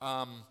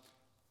Um,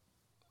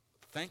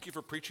 Thank you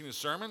for preaching the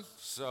sermon.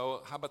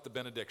 So how about the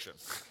benediction?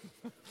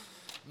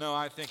 No,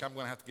 I think I'm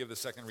going to have to give the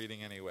second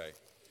reading anyway.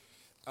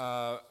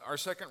 Our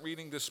second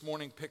reading this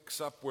morning picks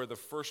up where the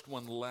first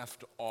one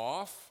left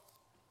off.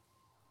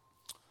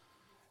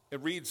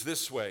 It reads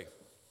this way.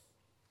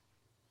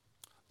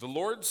 The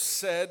Lord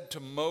said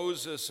to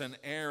Moses and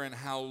Aaron,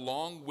 "How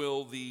long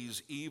will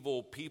these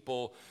evil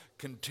people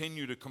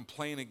continue to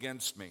complain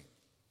against me?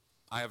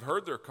 I have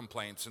heard their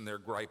complaints and their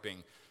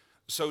griping.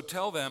 So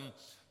tell them,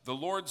 the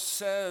Lord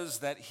says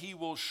that he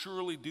will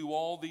surely do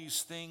all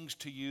these things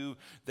to you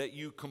that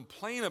you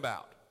complain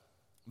about.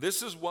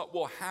 This is what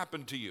will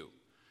happen to you.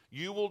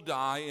 You will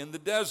die in the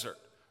desert.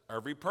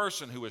 Every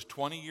person who is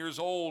 20 years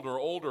old or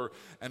older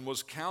and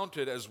was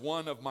counted as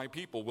one of my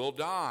people will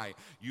die.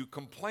 You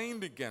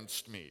complained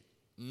against me.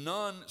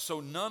 None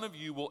of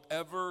you will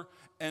ever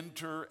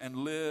enter and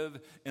live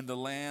in the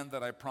land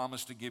that I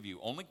promised to give you.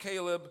 Only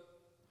Caleb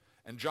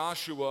and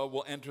Joshua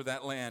will enter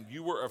that land.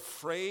 You were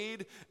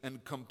afraid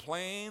and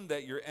complained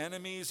that your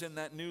enemies in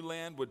that new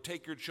land would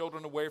take your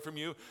children away from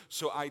you.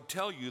 So I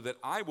tell you that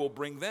I will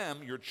bring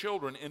them, your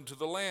children, into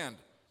the land.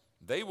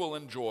 They will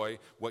enjoy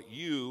what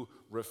you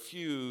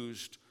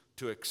refused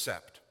to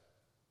accept.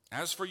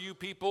 As for you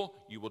people,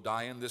 you will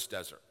die in this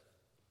desert.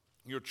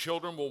 Your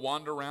children will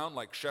wander around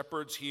like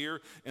shepherds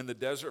here in the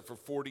desert for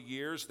 40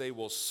 years. They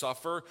will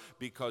suffer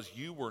because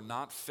you were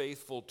not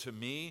faithful to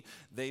me.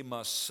 They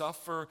must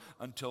suffer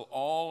until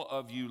all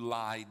of you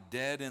lie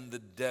dead in the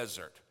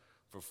desert.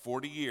 For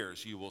 40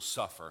 years you will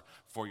suffer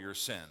for your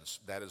sins.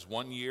 That is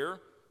 1 year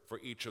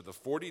for each of the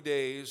 40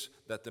 days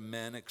that the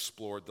men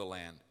explored the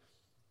land.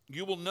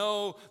 You will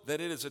know that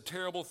it is a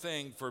terrible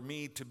thing for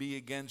me to be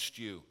against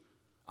you.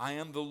 I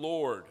am the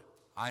Lord.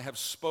 I have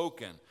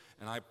spoken.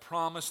 And I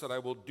promise that I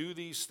will do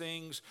these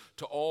things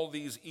to all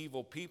these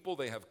evil people.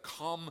 They have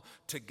come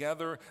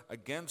together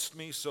against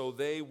me, so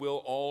they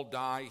will all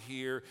die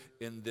here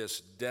in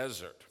this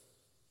desert.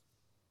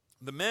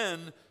 The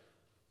men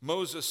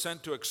Moses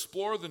sent to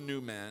explore the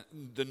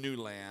new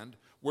land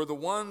were the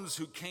ones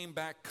who came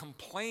back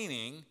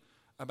complaining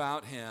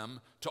about him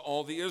to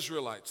all the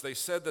Israelites. They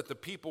said that the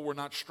people were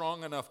not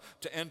strong enough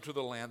to enter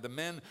the land. The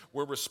men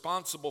were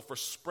responsible for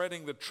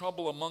spreading the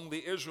trouble among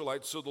the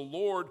Israelites, so the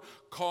Lord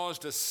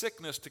caused a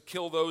sickness to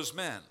kill those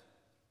men.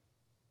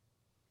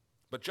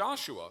 But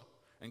Joshua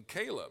and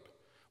Caleb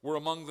were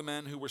among the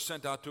men who were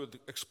sent out to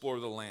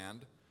explore the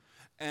land,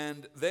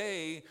 and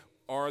they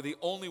are the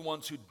only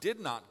ones who did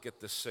not get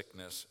the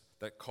sickness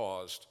that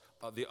caused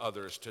the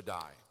others to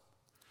die.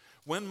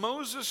 When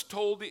Moses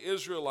told the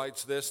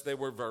Israelites this, they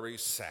were very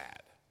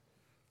sad.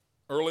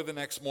 Early the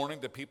next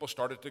morning, the people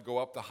started to go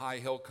up the high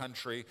hill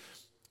country.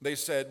 They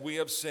said, "We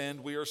have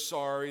sinned. We are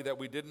sorry that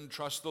we didn't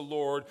trust the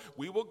Lord.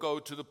 We will go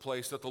to the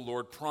place that the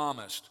Lord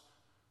promised."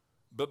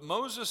 But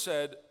Moses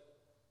said,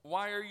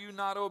 "Why are you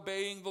not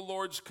obeying the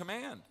Lord's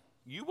command?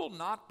 You will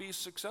not be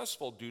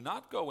successful. Do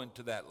not go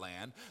into that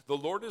land. The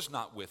Lord is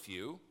not with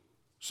you,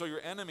 so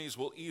your enemies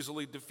will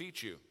easily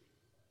defeat you.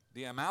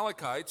 The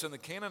Amalekites and the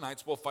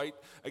Canaanites will fight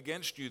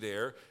against you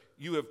there.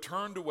 You have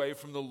turned away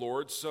from the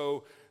Lord,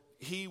 so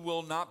he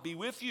will not be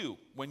with you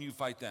when you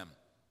fight them,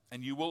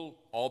 and you will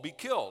all be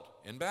killed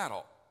in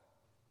battle."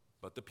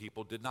 But the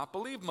people did not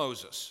believe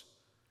Moses.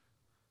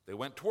 They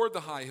went toward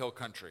the high hill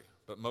country,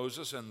 but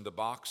Moses and the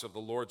box of the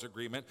Lord's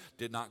agreement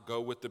did not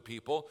go with the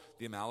people.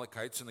 The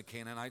Amalekites and the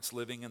Canaanites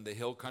living in the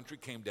hill country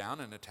came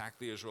down and attacked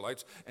the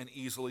Israelites and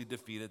easily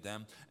defeated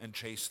them and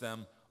chased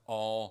them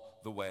all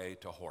the way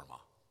to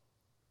Hormah.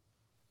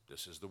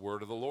 This is the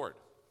word of the Lord.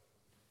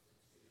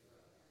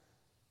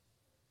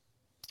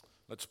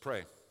 Let's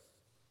pray.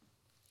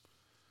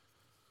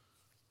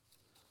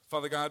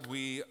 Father God,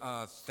 we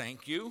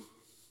thank you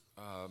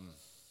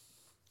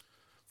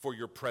for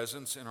your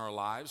presence in our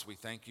lives. We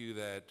thank you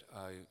that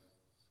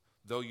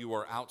though you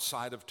are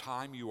outside of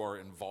time, you are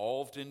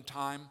involved in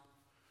time.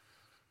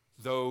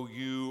 Though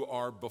you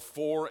are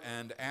before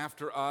and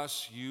after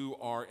us, you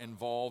are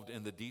involved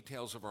in the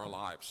details of our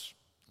lives.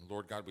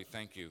 Lord God, we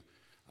thank you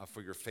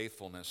for your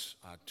faithfulness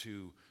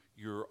to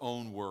your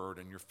own word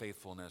and your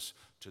faithfulness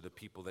to the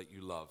people that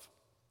you love.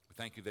 We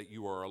thank you that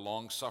you are a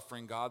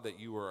long-suffering God, that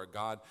you are a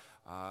God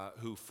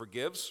who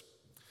forgives.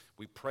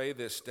 We pray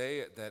this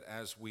day that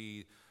as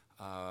we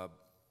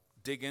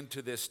dig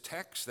into this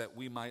text, that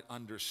we might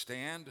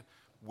understand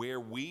where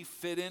we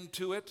fit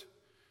into it.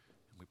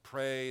 And we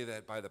pray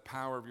that by the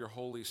power of your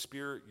Holy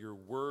Spirit, your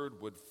word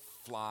would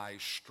fly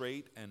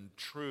straight and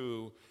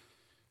true,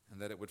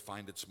 and that it would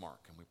find its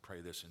mark. And we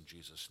pray this in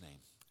Jesus' name.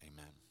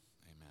 Amen.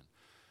 Amen.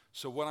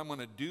 So what I'm going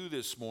to do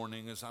this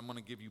morning is I'm going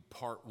to give you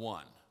part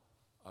one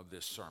of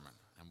this sermon,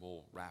 and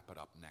we'll wrap it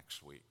up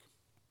next week.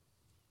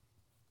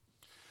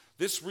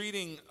 This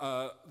reading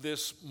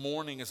this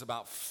morning is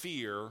about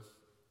fear,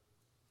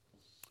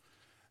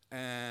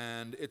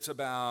 and it's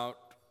about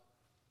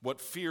what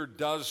fear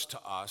does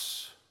to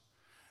us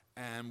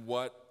and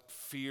what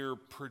fear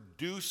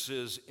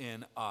produces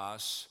in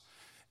us.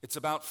 It's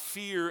about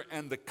fear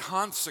and the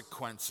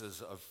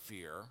consequences of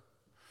fear.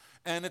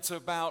 And it's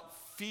about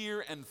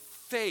fear and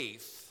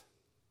faith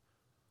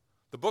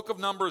The book of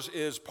Numbers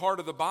is part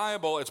of the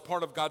Bible. It's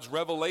part of God's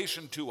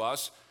revelation to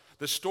us.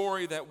 The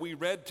story that we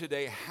read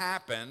today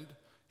happened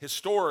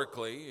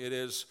historically. It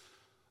is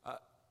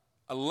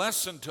a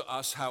lesson to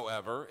us,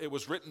 however. It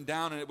was written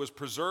down and it was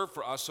preserved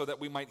for us so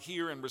that we might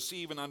hear and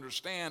receive and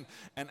understand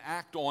and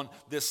act on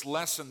this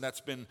lesson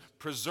that's been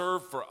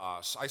preserved for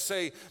us. I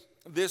say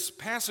this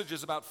passage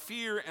is about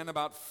fear and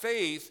about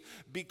faith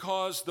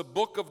because the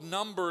book of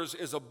Numbers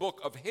is a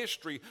book of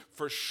history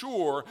for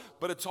sure,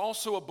 but it's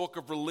also a book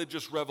of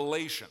religious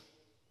revelation.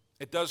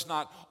 It does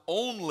not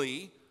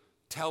only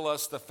tell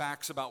us the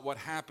facts about what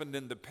happened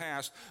in the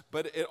past,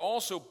 but it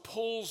also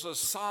pulls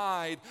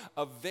aside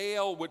a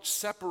veil which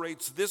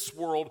separates this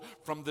world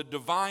from the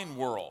divine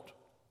world.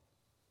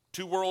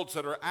 Two worlds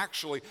that are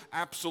actually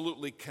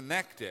absolutely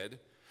connected.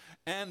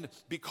 And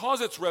because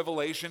it's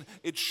revelation,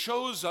 it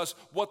shows us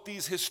what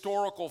these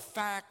historical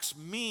facts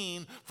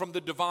mean from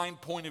the divine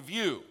point of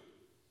view.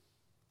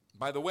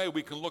 By the way,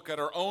 we can look at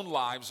our own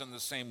lives in the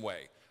same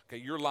way.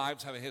 Okay, your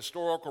lives have a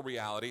historical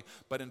reality,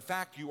 but in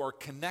fact you are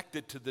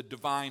connected to the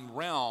divine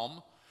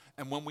realm.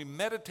 And when we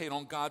meditate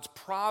on God's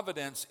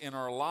providence in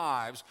our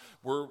lives,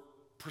 we're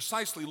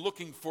precisely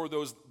looking for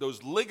those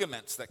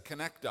ligaments that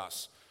connect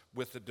us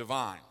with the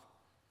divine.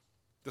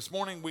 This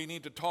morning we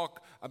need to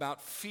talk about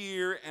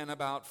fear and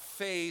about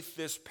faith.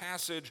 This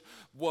passage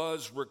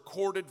was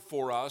recorded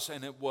for us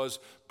and it was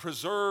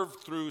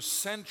preserved through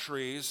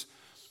centuries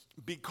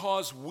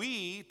because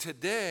we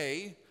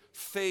today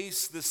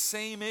face the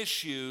same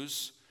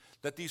issues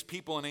that these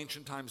people in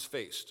ancient times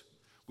faced.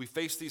 We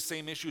face these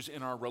same issues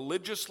in our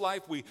religious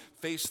life. We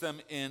face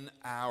them in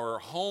our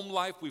home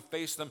life. We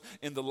face them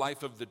in the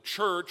life of the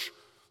church.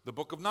 The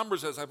book of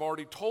Numbers, as I've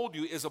already told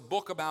you, is a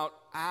book about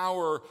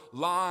our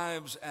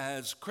lives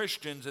as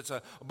Christians. It's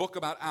a book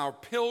about our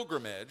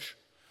pilgrimage.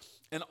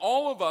 And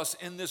all of us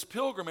in this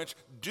pilgrimage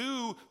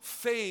do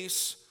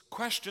face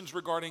questions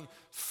regarding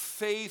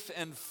faith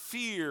and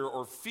fear,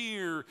 or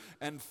fear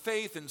and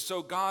faith. And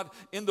so God,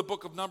 in the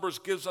book of Numbers,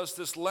 gives us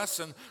this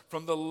lesson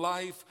from the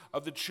life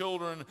of the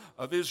children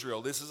of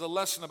Israel. This is a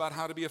lesson about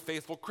how to be a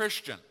faithful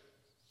Christian.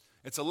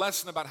 It's a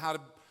lesson about how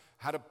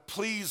to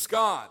please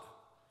God.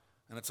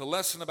 And it's a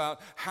lesson about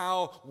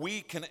how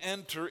we can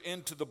enter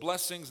into the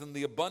blessings and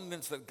the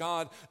abundance that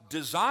God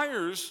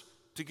desires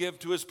to give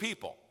to his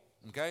people.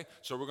 Okay?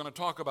 So we're going to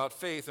talk about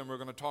faith and we're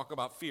going to talk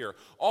about fear.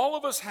 All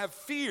of us have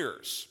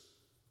fears.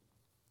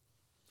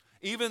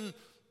 Even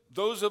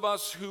those of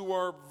us who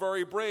are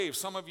very brave.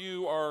 Some of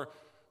you are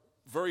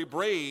very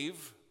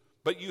brave,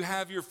 but you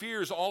have your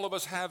fears. All of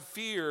us have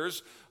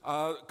fears.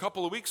 A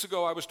couple of weeks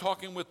ago, I was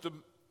talking with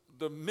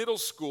the middle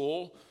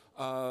school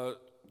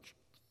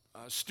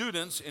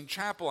students in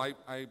chapel.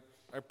 I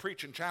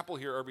preach in chapel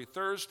here every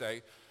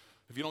Thursday.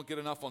 If you don't get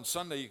enough on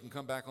Sunday, you can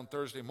come back on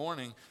Thursday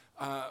morning.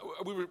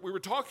 We were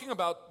talking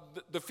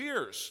about the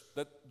fears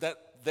that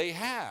they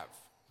have,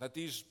 that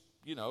these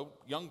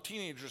young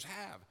teenagers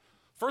have.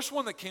 First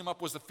one that came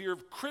up was the fear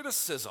of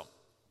criticism,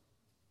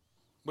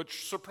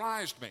 which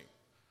surprised me.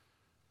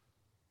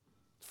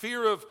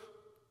 Fear of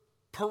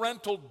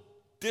parental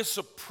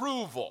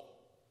disapproval.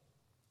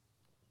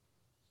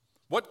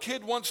 What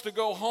kid wants to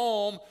go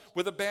home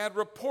with a bad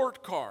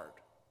report card?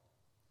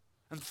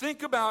 And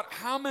think about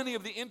how many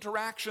of the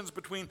interactions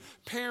between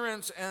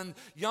parents and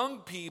young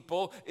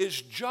people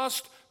is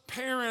just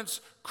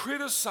parents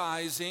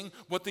criticizing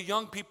what the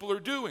young people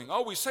are doing.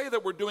 Oh, we say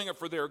that we're doing it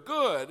for their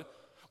good.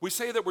 We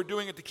say that we're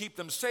doing it to keep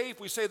them safe.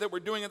 We say that we're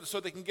doing it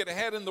so they can get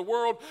ahead in the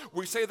world.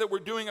 We say that we're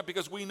doing it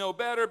because we know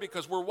better,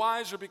 because we're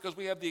wiser, because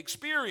we have the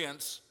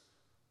experience.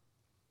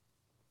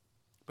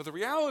 But the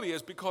reality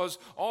is, because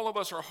all of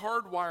us are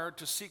hardwired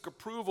to seek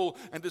approval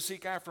and to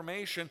seek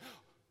affirmation,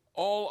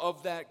 all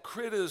of that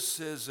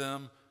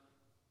criticism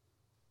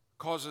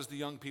causes the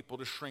young people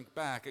to shrink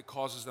back. It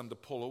causes them to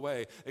pull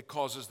away. It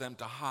causes them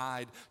to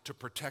hide, to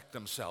protect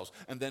themselves.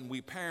 And then we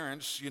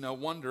parents,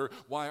 wonder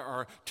why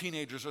our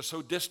teenagers are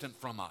so distant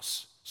from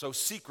us, so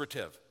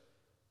secretive.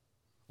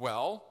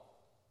 Well,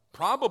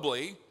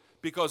 probably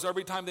because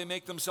every time they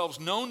make themselves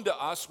known to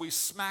us, we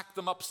smack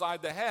them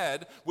upside the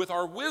head with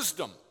our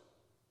wisdom.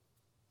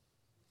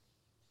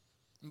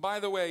 And by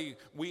the way,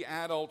 we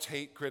adults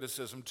hate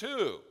criticism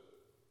too.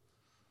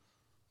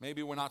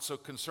 Maybe we're not so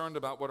concerned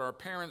about what our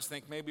parents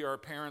think. Maybe our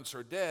parents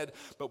are dead,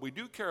 but we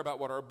do care about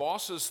what our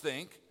bosses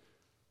think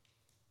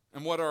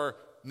and what our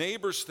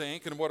neighbors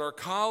think and what our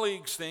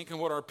colleagues think and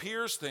what our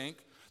peers think.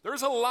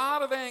 There's a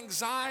lot of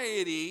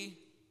anxiety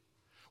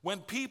when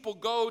people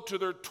go to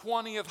their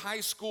 20th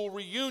high school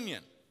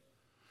reunion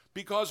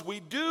because we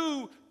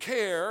do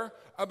care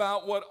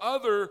about what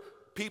other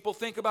people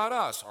think about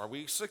us. Are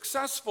we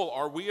successful?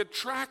 Are we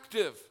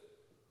attractive?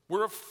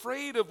 We're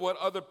afraid of what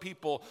other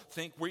people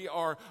think. We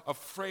are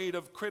afraid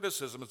of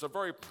criticism. It's a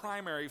very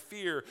primary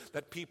fear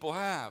that people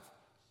have.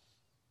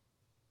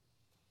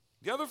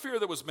 The other fear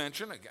that was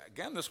mentioned,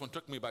 again, this one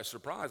took me by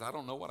surprise. I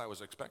don't know what I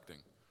was expecting.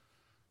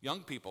 Young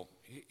people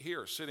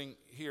here, sitting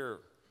here,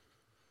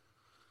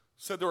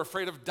 said they're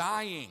afraid of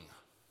dying.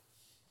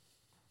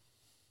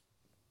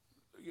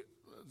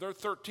 They're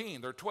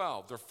 13, they're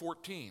 12, they're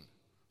 14.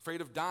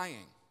 afraid of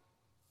dying.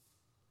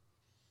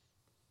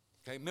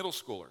 Okay, middle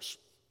schoolers.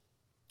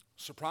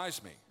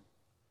 Surprised me.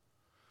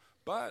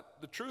 But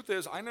the truth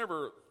is, I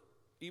never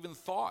even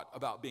thought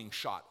about being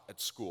shot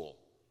at school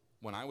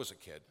when I was a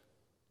kid.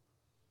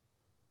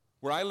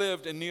 Where I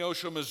lived in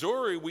Neosho,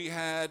 Missouri, we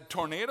had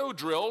tornado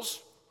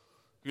drills.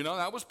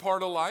 That was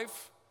part of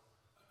life.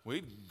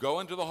 We'd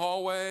go into the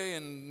hallway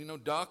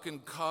and, duck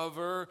and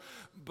cover.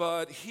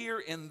 But here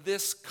in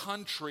this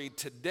country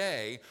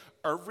today,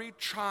 every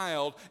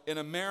child in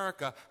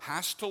America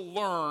has to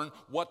learn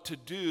what to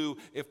do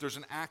if there's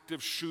an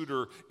active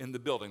shooter in the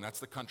building. That's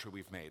the country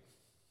we've made.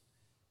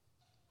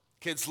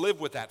 Kids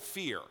live with that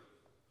fear.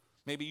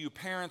 Maybe you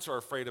parents are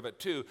afraid of it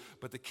too,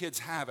 but the kids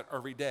have it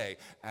every day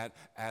at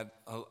an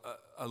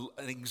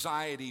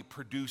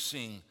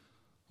anxiety-producing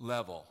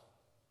level.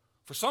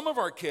 For some of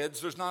our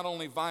kids, there's not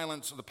only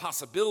violence, the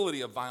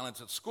possibility of violence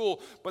at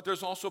school, but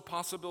there's also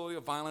possibility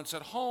of violence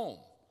at home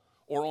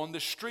or on the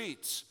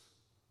streets.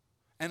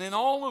 And in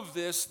all of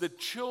this, the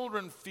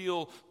children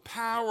feel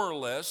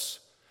powerless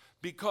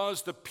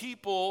because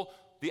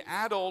the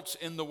adults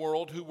in the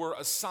world who were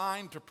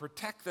assigned to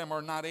protect them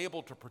are not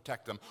able to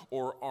protect them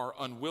or are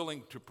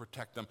unwilling to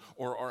protect them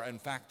or are in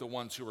fact the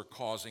ones who are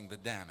causing the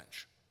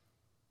damage.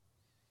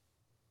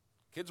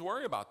 Kids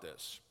worry about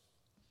this.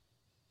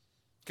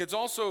 Kids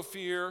also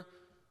fear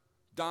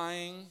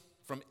dying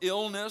from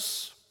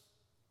illness,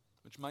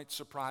 which might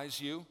surprise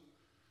you,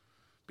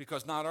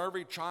 because not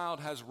every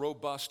child has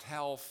robust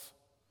health.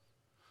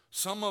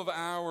 Some of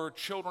our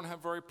children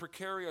have very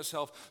precarious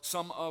health.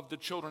 Some of the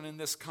children in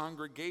this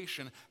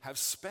congregation have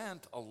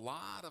spent a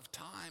lot of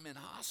time in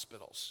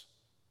hospitals.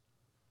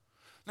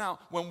 Now,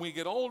 when we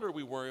get older,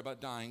 we worry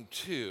about dying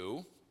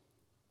too.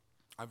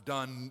 I've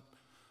done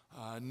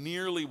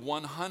nearly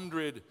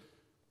 100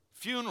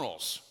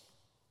 funerals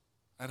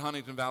at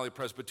Huntington Valley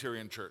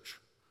Presbyterian Church.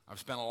 I've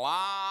spent a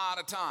lot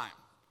of time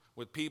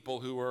with people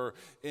who are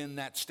in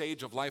that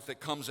stage of life that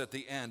comes at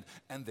the end,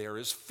 and there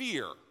is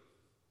fear.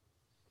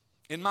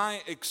 In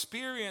my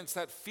experience,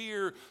 that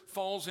fear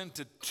falls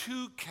into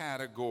two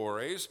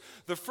categories.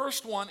 The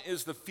first one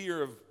is the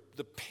fear of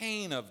the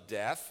pain of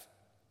death.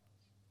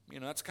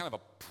 That's kind of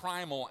a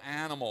primal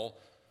animal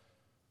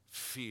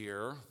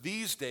fear.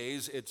 These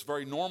days, it's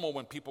very normal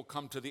when people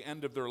come to the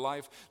end of their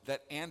life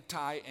that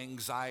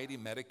anti-anxiety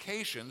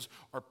medications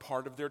are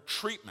part of their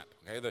treatment.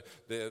 Okay?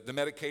 The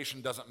medication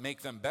doesn't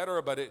make them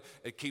better, but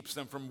it keeps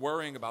them from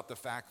worrying about the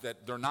fact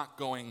that they're not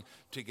going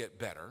to get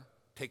better.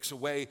 Takes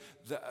away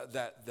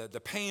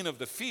the pain of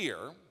the fear.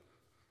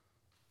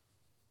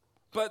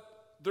 But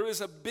there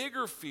is a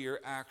bigger fear,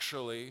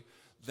 actually,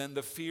 than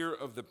the fear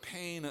of the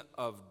pain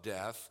of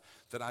death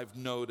that I've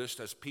noticed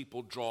as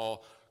people draw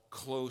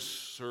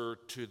closer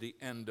to the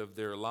end of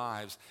their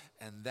lives,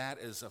 and that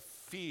is a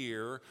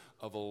fear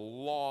of a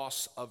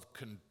loss of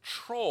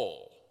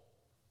control.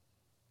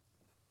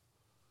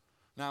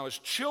 Now, as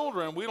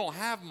children, we don't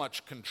have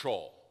much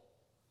control.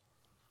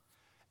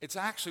 It's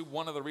actually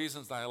one of the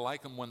reasons that I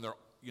like them when they're,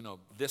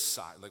 this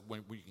side, like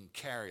when you can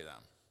carry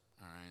them,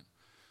 all right?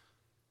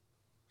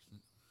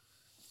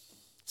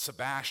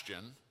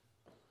 Sebastian,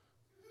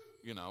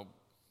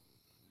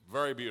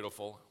 very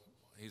beautiful.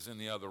 He's in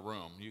the other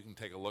room. You can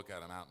take a look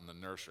at him out in the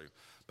nursery.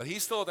 But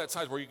he's still at that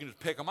size where you can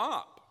just pick him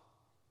up,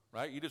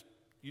 right? You just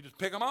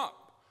pick him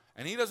up.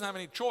 And he doesn't have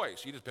any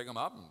choice. You just pick him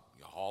up and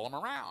you haul him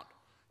around.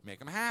 You make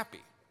him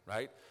happy,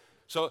 right?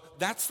 So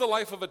that's the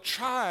life of a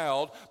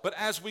child, but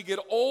as we get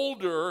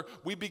older,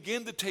 we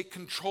begin to take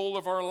control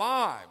of our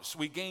lives.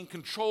 We gain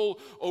control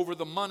over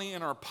the money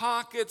in our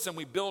pockets, and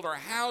we build our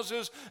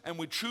houses, and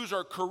we choose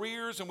our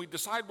careers, and we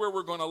decide where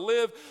we're going to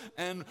live,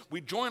 and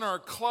we join our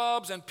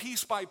clubs, and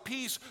piece by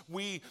piece,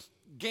 we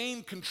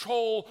gain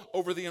control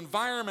over the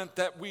environment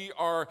that we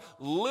are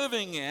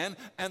living in,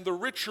 and the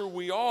richer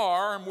we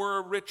are, and we're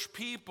a rich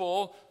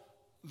people,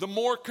 the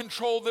more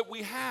control that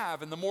we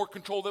have and the more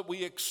control that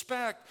we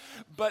expect.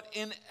 But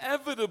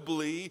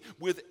inevitably,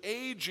 with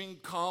aging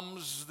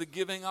comes the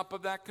giving up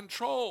of that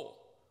control.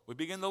 We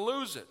begin to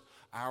lose it.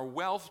 Our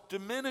wealth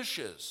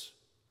diminishes.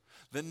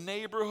 The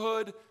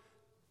neighborhood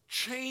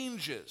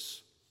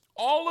changes.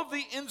 All of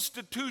the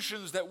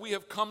institutions that we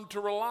have come to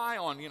rely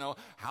on,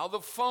 how the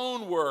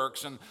phone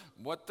works and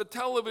what the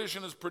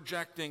television is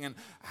projecting and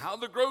how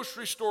the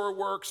grocery store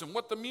works and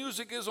what the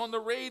music is on the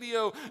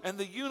radio and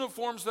the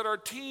uniforms that our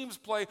teams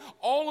play,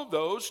 all of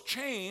those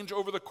change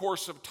over the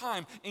course of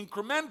time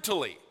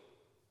incrementally.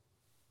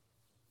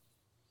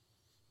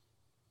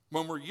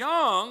 When we're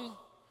young,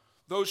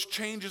 those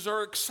changes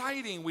are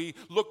exciting. We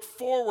look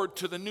forward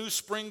to the new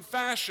spring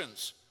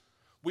fashions.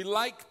 We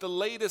like the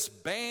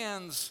latest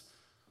bands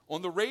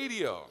on the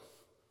radio.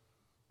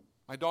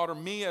 My daughter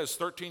Mia is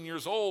 13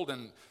 years old,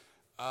 and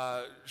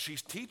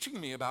she's teaching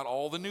me about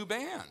all the new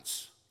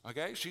bands.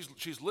 Okay,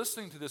 she's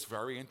listening to this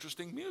very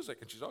interesting music,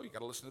 and she's, you got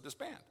to listen to this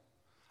band.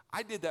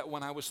 I did that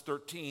when I was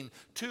 13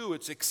 too.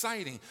 It's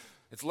exciting.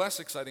 It's less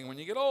exciting when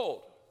you get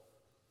old.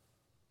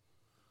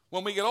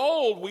 When we get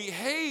old, we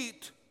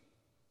hate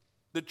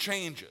the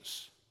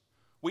changes.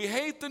 We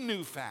hate the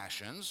new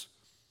fashions.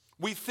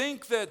 We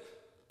think that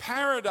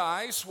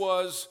Paradise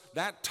was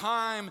that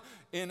time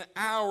in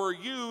our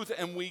youth,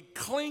 and we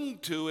cling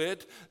to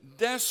it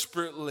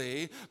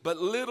desperately, but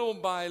little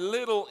by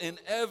little,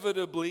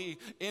 inevitably,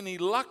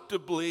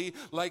 ineluctably,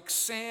 like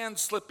sand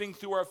slipping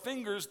through our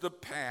fingers, the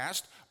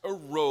past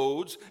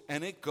erodes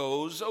and it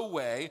goes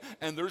away,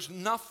 and there's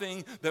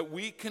nothing that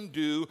we can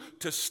do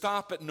to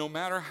stop it, no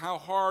matter how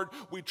hard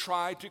we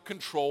try to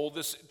control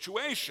the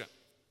situation.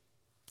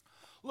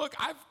 Look,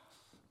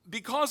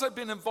 because I've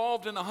been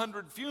involved in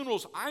 100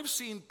 funerals, I've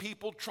seen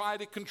people try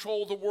to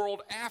control the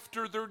world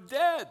after they're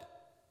dead.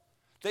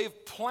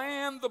 They've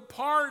planned the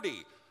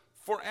party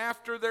for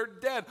after they're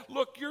dead.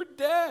 Look, you're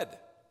dead.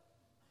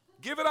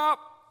 Give it up.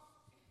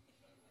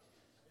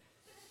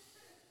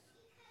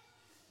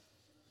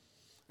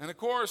 And of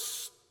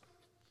course,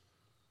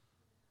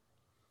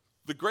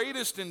 the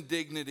greatest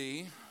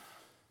indignity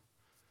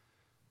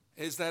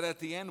is that at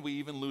the end we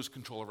even lose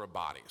control of our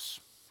bodies.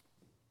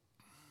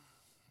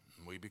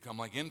 We become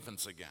like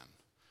infants again.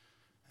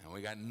 And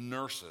we got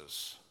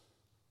nurses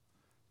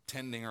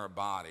tending our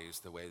bodies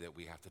the way that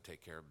we have to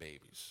take care of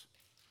babies.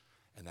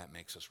 And that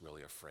makes us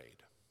really afraid.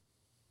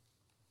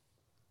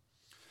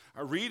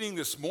 Our reading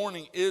this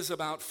morning is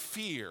about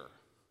fear.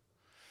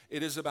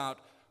 It is about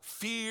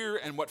fear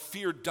and what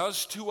fear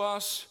does to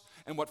us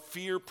and what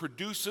fear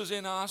produces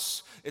in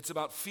us. It's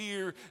about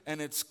fear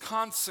and its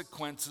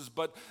consequences.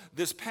 But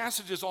this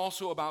passage is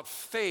also about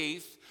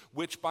faith,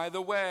 which, by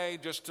the way,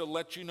 just to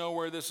let you know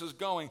where this is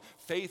going,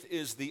 faith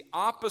is the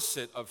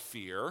opposite of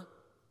fear.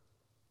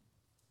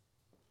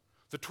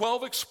 The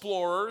 12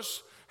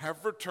 explorers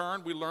have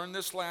returned, we learned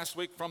this last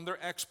week, from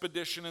their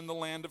expedition in the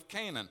land of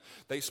Canaan.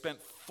 They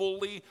spent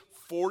fully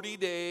 40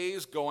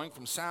 days going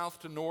from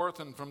south to north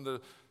and from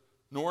the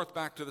north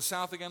back to the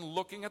south again,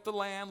 looking at the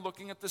land,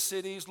 looking at the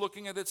cities,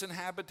 looking at its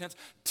inhabitants.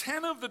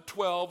 10 of the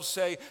 12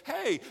 say,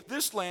 hey,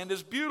 this land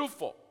is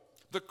beautiful.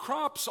 The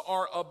crops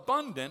are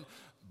abundant,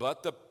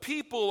 but the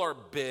people are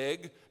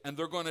big and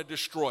they're going to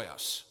destroy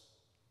us.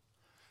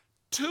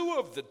 2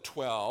 of the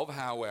 12,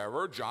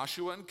 however,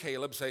 Joshua and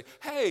Caleb, say,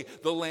 hey,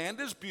 the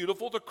land is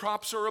beautiful, the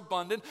crops are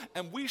abundant,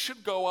 and we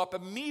should go up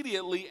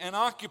immediately and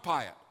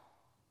occupy it.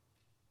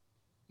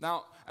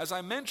 Now, as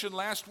I mentioned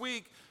last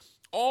week,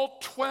 all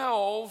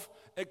 12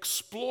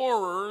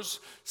 explorers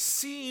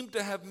seem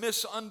to have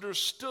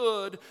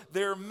misunderstood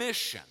their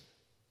mission.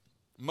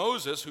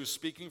 Moses, who's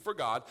speaking for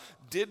God,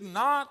 did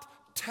not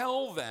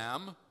tell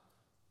them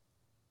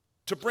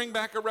to bring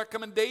back a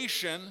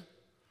recommendation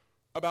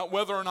about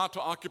whether or not to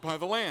occupy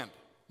the land.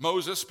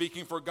 Moses,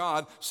 speaking for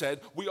God,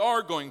 said, we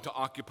are going to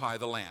occupy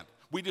the land.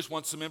 We just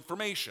want some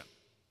information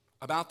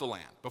about the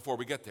land before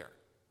we get there.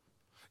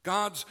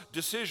 God's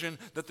decision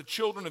that the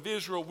children of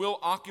Israel will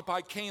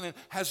occupy Canaan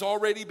has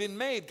already been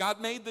made.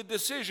 God made the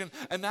decision,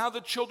 and now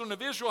the children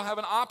of Israel have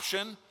an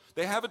option.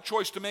 They have a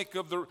choice to make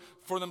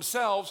for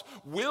themselves.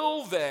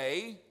 Will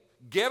they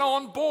get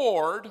on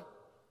board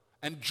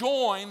and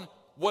join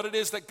what it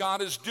is that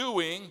God is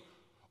doing,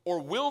 or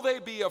will they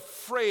be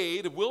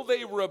afraid, will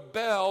they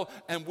rebel,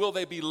 and will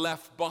they be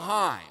left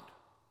behind?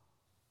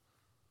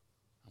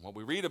 And what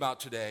we read about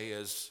today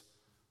is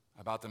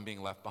about them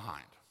being left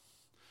behind.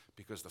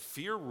 Because the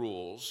fear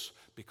rules,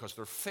 because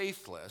they're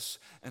faithless,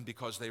 and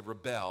because they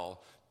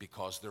rebel,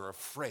 because they're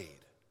afraid.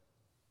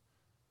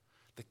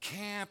 The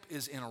camp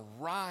is in a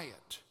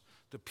riot.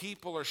 The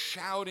people are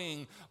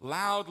shouting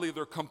loudly.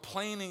 They're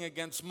complaining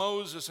against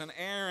Moses and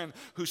Aaron,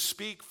 who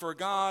speak for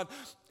God,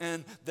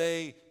 and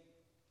they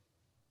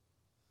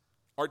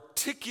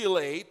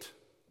articulate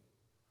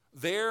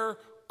their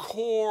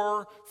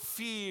core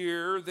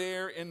fear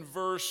there in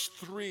verse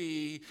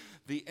 3.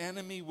 The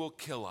enemy will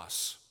kill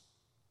us.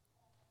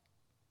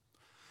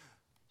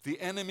 The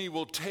enemy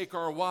will take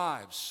our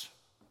wives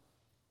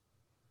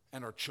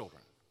and our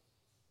children.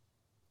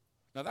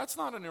 Now, that's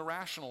not an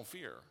irrational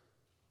fear.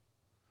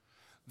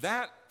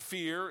 That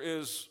fear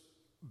is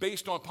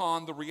based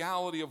upon the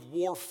reality of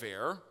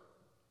warfare,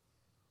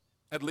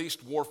 at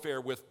least warfare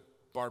with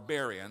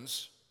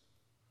barbarians.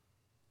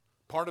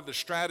 Part of the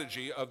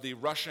strategy of the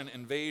Russian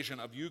invasion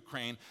of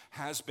Ukraine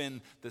has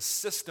been the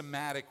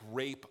systematic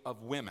rape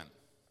of women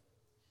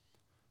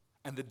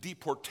and the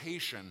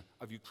deportation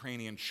of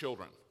Ukrainian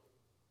children.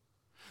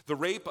 The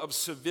rape of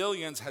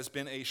civilians has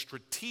been a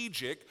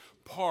strategic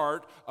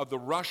part of the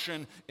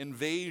Russian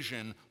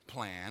invasion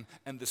plan,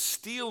 and the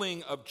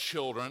stealing of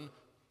children,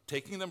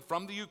 taking them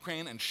from the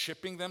Ukraine and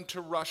shipping them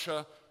to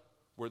Russia,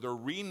 where they're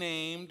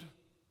renamed,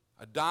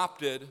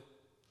 adopted,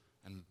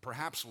 and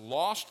perhaps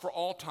lost for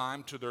all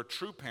time to their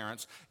true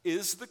parents,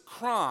 is the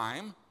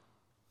crime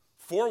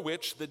for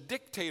which the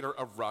dictator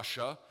of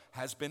Russia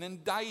has been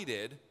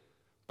indicted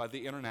by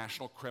the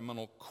International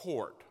Criminal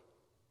Court.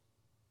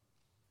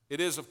 It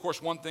is, of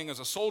course, one thing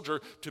as a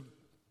soldier to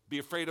be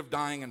afraid of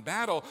dying in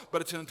battle, but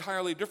it's an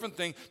entirely different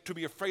thing to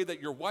be afraid that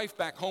your wife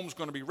back home is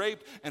going to be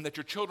raped and that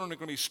your children are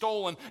going to be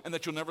stolen and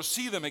that you'll never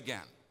see them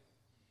again.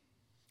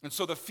 And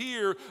so the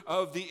fear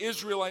of the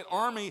Israelite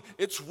army,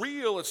 it's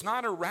real, it's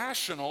not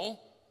irrational.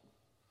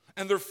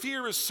 And their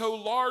fear is so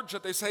large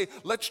that they say,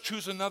 let's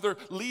choose another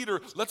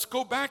leader, let's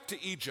go back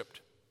to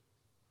Egypt.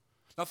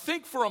 Now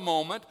think for a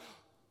moment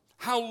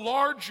how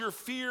large your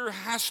fear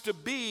has to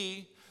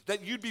be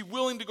that you'd be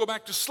willing to go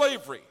back to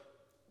slavery.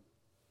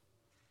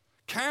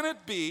 Can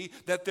it be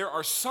that there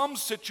are some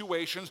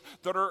situations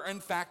that are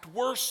in fact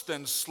worse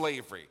than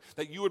slavery?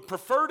 That you would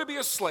prefer to be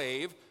a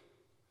slave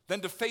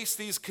than to face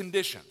these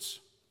conditions?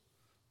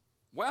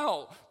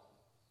 Well,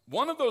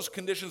 one of those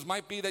conditions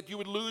might be that you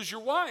would lose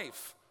your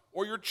wife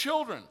or your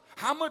children.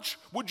 How much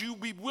would you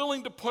be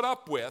willing to put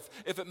up with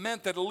if it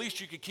meant that at least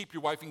you could keep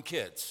your wife and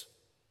kids?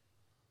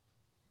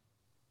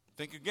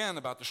 Think again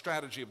about the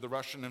strategy of the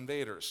Russian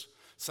invaders.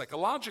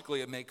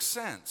 Psychologically, it makes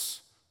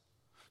sense.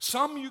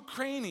 Some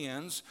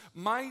Ukrainians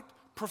might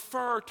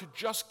prefer to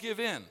just give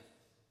in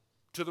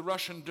to the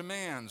Russian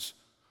demands,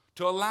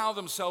 to allow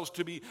themselves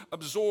to be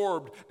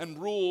absorbed and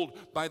ruled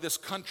by this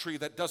country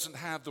that doesn't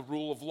have the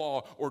rule of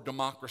law or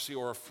democracy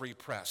or a free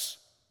press,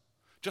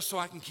 just so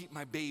I can keep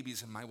my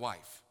babies and my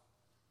wife.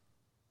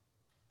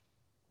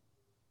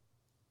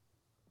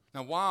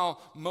 Now, while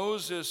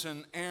Moses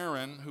and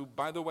Aaron, who,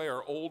 by the way,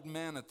 are old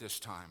men at this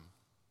time,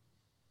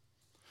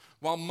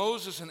 while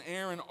Moses and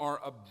Aaron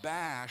are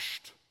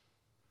abashed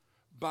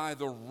by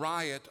the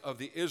riot of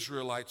the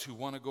Israelites who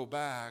want to go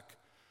back,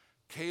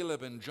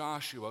 Caleb and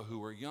Joshua,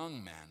 who are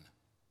young men,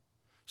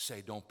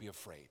 say, don't be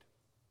afraid.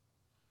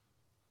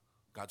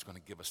 God's going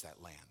to give us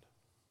that land.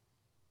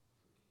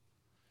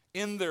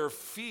 In their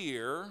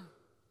fear,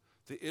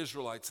 the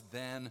Israelites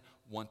then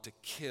want to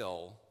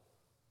kill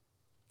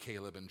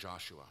Caleb and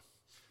Joshua.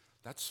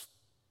 That's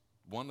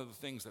one of the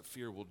things that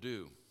fear will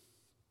do.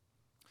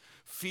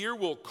 Fear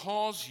will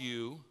cause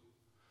you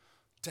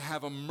to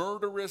have a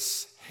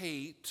murderous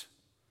hate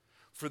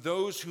for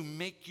those who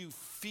make you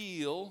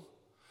feel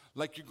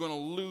like you're going to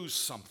lose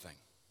something.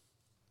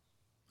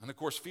 And of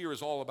course, fear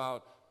is all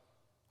about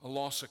a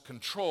loss of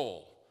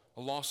control,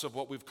 a loss of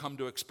what we've come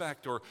to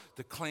expect or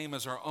to claim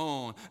as our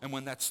own. And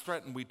when that's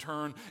threatened, we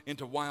turn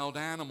into wild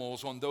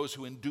animals on those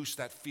who induce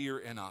that fear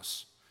in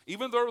us.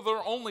 Even though there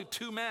are only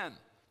two men,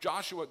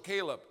 Joshua and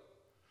Caleb.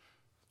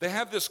 They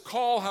have this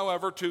call,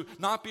 however, to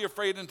not be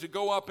afraid and to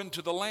go up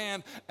into the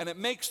land, and it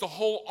makes the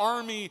whole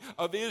army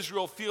of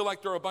Israel feel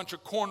like they're a bunch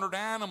of cornered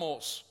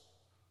animals.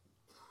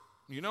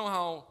 You know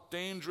how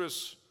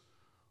dangerous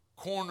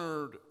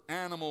cornered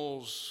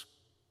animals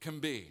can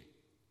be.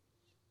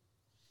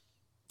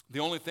 The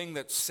only thing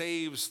that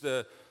saves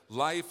the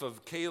life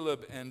of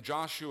Caleb and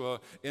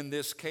Joshua in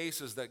this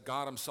case is that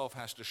God himself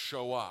has to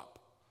show up.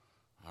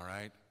 All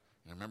right?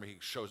 And remember,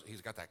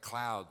 he's got that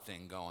cloud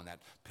thing going, that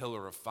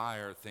pillar of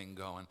fire thing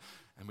going.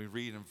 And we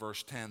read in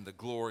verse 10, the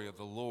glory of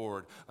the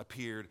Lord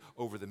appeared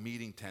over the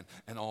meeting tent,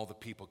 and all the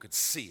people could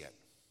see it.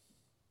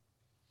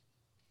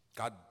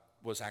 God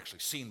was actually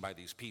seen by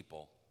these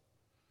people,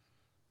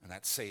 and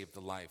that saved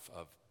the life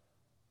of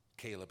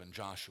Caleb and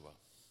Joshua.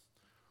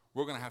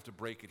 We're going to have to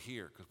break it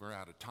here because we're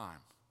out of time.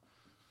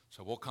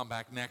 So we'll come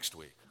back next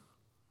week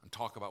and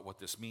talk about what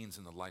this means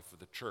in the life of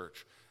the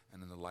church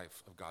and in the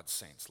life of God's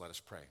saints. Let us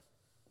pray.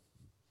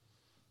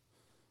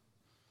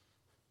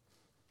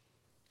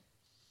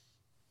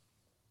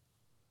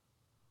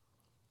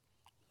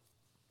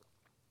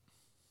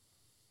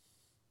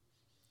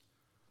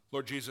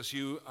 Lord Jesus,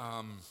 you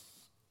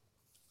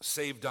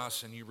saved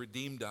us and you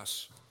redeemed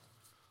us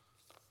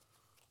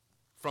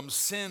from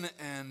sin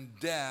and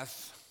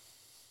death.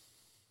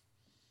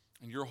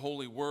 And your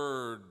holy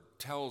word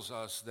tells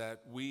us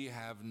that we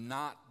have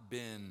not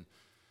been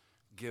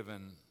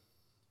given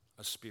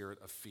a spirit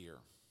of fear,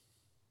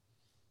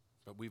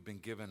 but we've been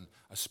given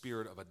a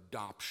spirit of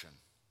adoption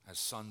as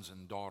sons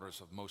and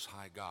daughters of Most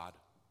High God.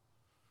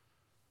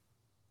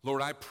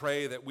 Lord, I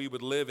pray that we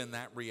would live in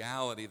that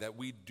reality, that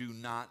we do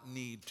not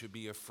need to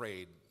be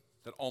afraid,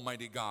 that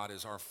Almighty God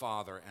is our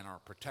Father and our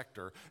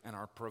protector and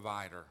our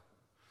provider,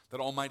 that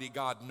Almighty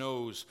God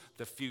knows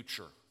the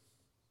future,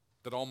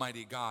 that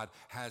Almighty God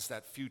has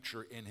that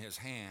future in his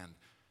hand,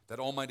 that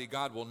Almighty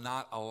God will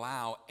not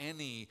allow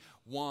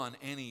anyone,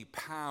 any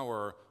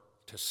power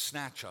to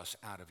snatch us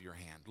out of your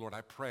hand. Lord,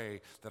 I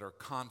pray that our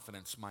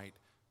confidence might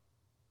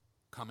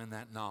come in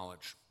that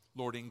knowledge.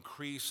 Lord,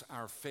 increase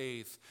our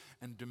faith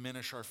and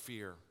diminish our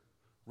fear.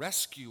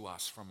 Rescue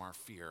us from our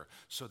fear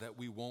so that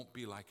we won't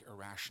be like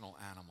irrational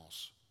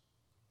animals.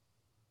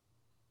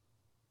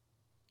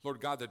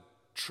 Lord God, the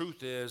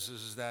truth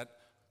is that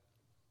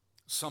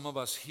some of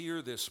us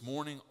here this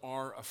morning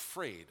are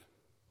afraid.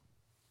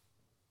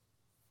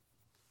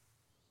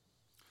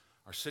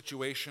 Our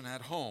situation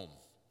at home,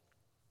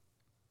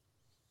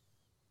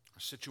 our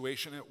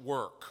situation at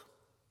work,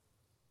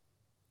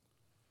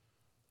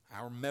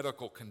 our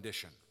medical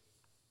condition,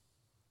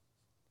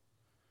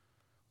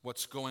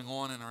 what's going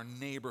on in our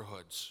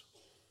neighborhoods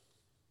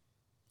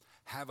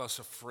have us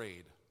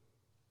afraid.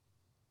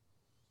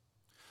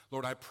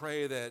 Lord, I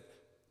pray that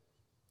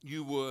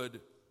you would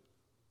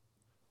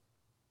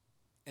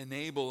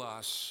enable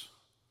us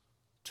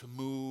to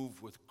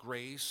move with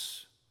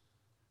grace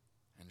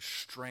and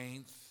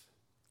strength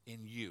in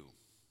you.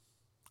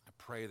 I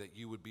pray that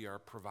you would be our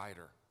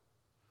provider.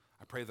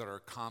 I pray that our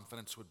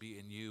confidence would be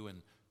in you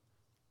and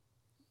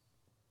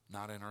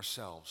not in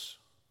ourselves.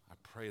 I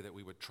pray that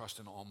we would trust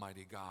in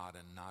Almighty God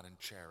and not in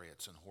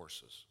chariots and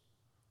horses.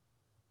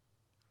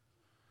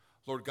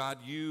 Lord God,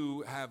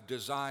 you have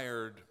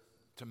desired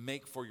to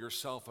make for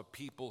yourself a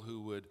people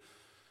who would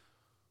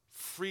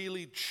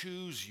freely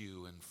choose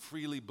you and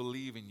freely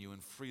believe in you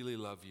and freely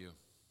love you.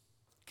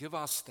 Give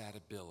us that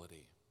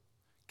ability.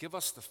 Give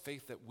us the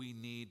faith that we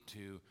need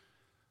to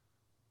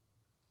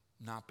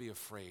not be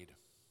afraid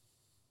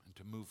and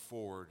to move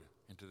forward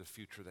into the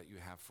future that you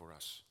have for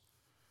us.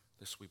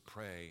 This we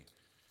pray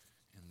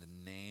in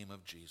the name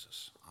of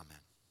Jesus.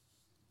 Amen.